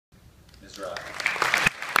Mizrachi.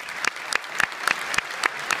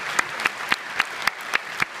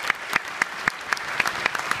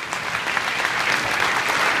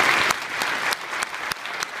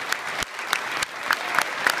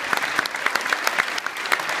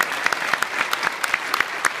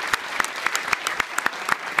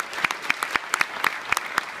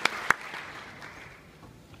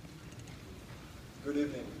 Good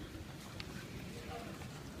evening.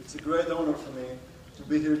 It's a great honor for me to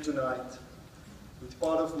be here tonight with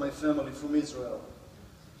part of my family from Israel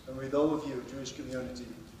and with all of you, Jewish community,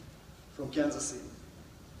 from Kansas City.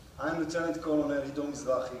 I'm Lieutenant Colonel Ido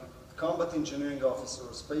Mizrachi, Combat Engineering Officer,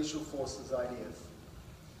 Special Forces IDF.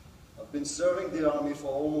 I've been serving the Army for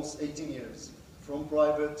almost 18 years, from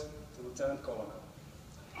private to Lieutenant Colonel.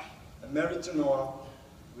 I'm married to Noah.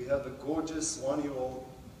 We have a gorgeous one-year-old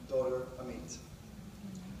daughter, Amit.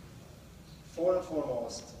 First and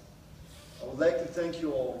foremost, I would like to thank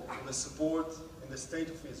you all for the support in the State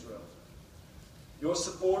of Israel. Your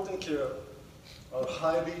support and care are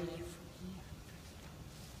highly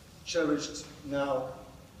cherished now,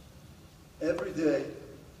 every day,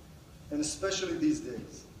 and especially these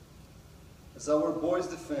days, as our boys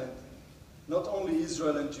defend not only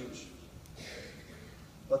Israel and Jews,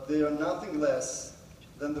 but they are nothing less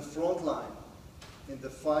than the front line in the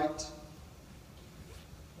fight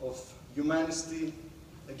of humanity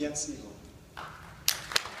against evil.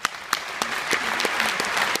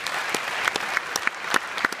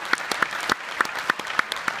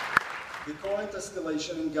 The current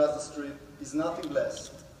escalation in Gaza Strip is nothing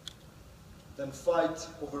less than fight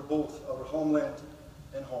over both our homeland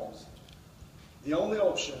and homes. The only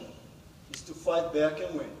option is to fight back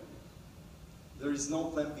and win. There is no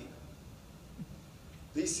plan B.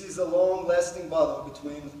 This is a long-lasting battle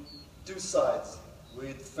between two sides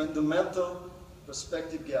with fundamental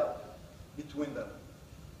perspective gap between them.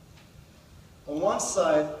 On one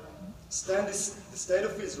side stands the State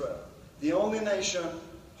of Israel, the only nation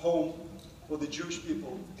home for the Jewish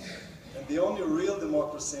people and the only real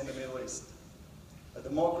democracy in the Middle East. A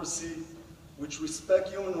democracy which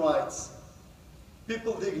respects human rights,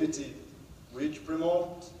 people dignity, which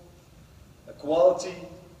promote equality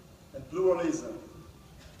and pluralism.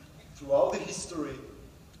 Throughout the history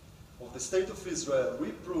of the State of Israel,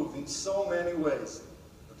 we proved in so many ways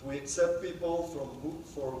that we accept people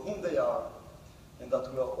for whom they are, and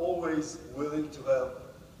that we are always willing to help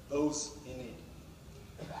those in need.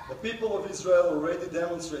 The people of Israel already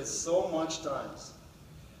demonstrate so much times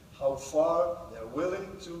how far they are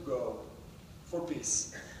willing to go for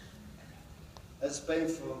peace, as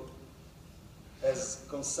painful as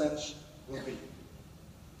consent will be.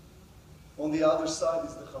 On the other side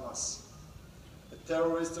is the Hamas, a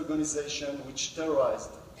terrorist organization which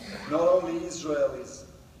terrorized not only Israelis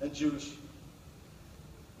and Jews,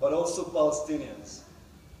 but also Palestinians,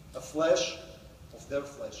 a flesh of their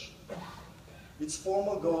flesh. Its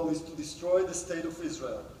formal goal is to destroy the State of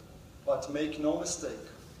Israel, but make no mistake,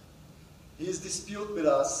 his dispute with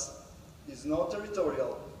us is not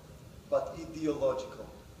territorial, but ideological.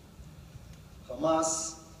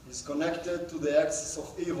 Hamas is connected to the axis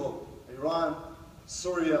of evil, Iran,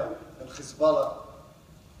 Syria, and Hezbollah,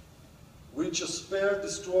 which aspire to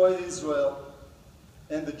destroy Israel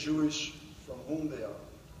and the Jewish from whom they are.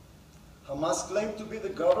 Hamas claims to be the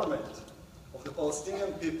government of the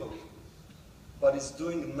Palestinian people, but is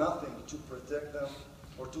doing nothing to protect them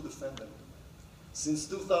or to defend them. Since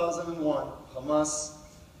 2001, Hamas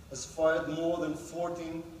has fired more than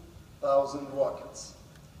 14,000 rockets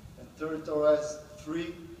and terrorized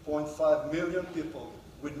 3.5 million people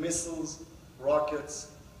with missiles, rockets,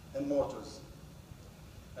 and mortars.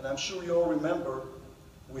 And I'm sure you all remember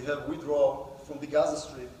we have withdrawn from the Gaza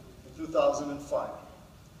Strip in 2005,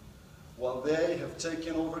 while they have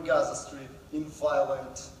taken over Gaza Strip in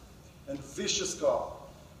violent and vicious car,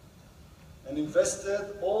 and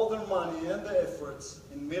invested all their money and their efforts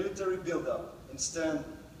in military buildup instead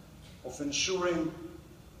of ensuring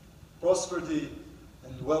prosperity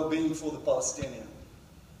and well-being for the Palestinians.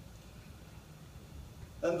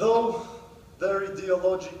 And though their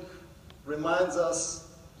ideology reminds us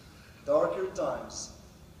darker times,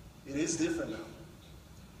 it is different now.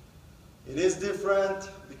 It is different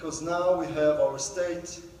because now we have our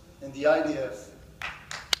state and the IDF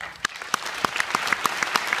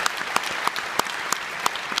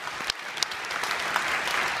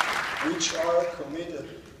which are committed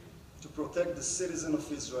to protect the citizens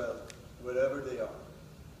of Israel wherever they are.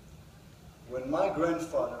 When my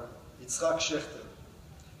grandfather, Yitzhak Shechter,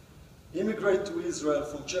 immigrated to Israel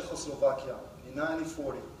from Czechoslovakia in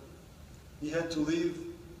 1940, he had to leave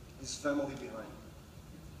his family behind.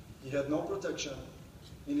 He had no protection,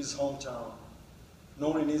 in his hometown,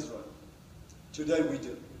 nor in Israel. Today we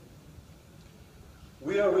do.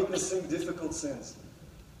 We are witnessing difficult sins.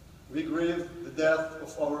 We grieve the death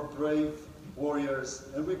of our brave warriors,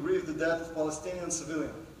 and we grieve the death of Palestinian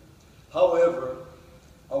civilians. However,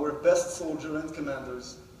 our best soldiers and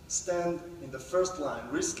commanders stand in the first line,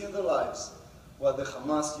 risking their lives, while the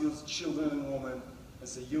Hamas use children and women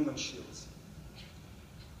as a human shields.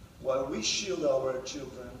 While we shield our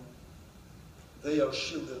children, they are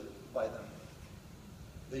shielded by them.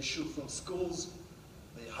 They shoot from schools,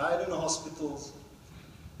 they hide in hospitals,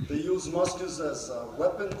 they use mosques as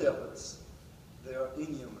weapon tablets. They are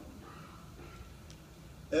inhuman.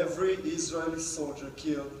 Every Israeli soldier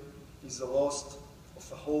killed is the loss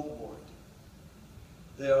of a whole world.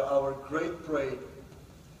 They are our great pride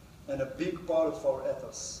and a big part of our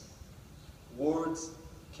ethos. Words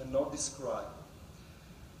cannot describe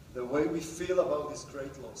the way we feel about this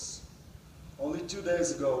great loss. Only 2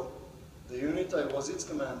 days ago, the unit I was its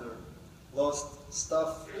commander lost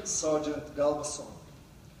Staff Sergeant Galbason,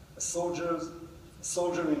 a soldier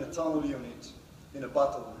in a tunnel unit in a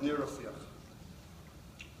battle near Rafiah.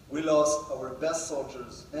 We lost our best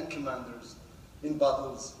soldiers and commanders in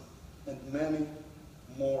battles, and many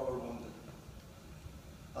more are wounded.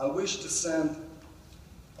 I wish to send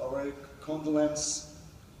our condolence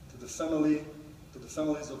to the families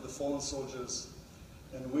of the fallen soldiers,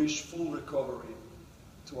 and wish full recovery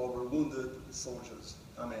to our wounded soldiers.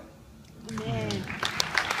 Amen. Amen.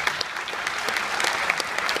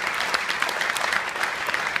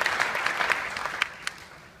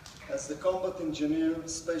 As the Combat Engineer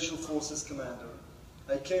Special Forces Commander,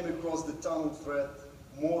 I came across the tunnel threat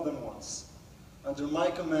more than once. Under my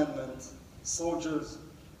commandment, soldiers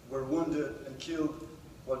were wounded and killed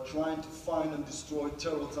while trying to find and destroy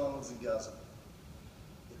terrible tunnels in Gaza.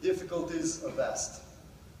 The difficulties are vast.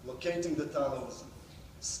 Locating the tunnels,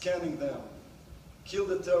 scanning them, kill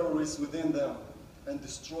the terrorists within them, and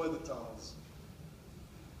destroy the tunnels.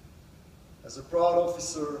 As a proud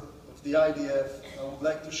officer of the IDF, I would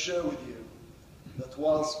like to share with you that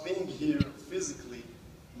whilst being here physically,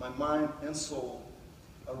 my mind and soul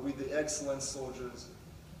are with the excellent soldiers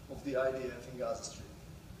of the IDF in Gaza Strip.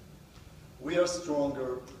 We are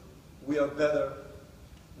stronger, we are better,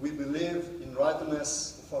 we believe in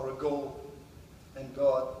rightness of our goal, and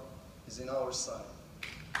God is in our side.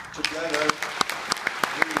 Together,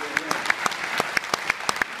 we will win.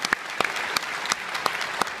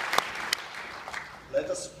 Let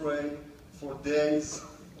us pray for days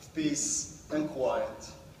of peace and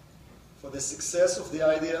quiet, for the success of the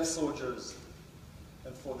IDF soldiers,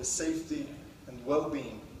 and for the safety and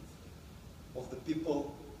well-being of the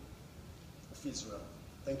people of Israel.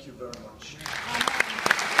 Thank you very much.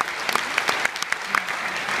 Amen.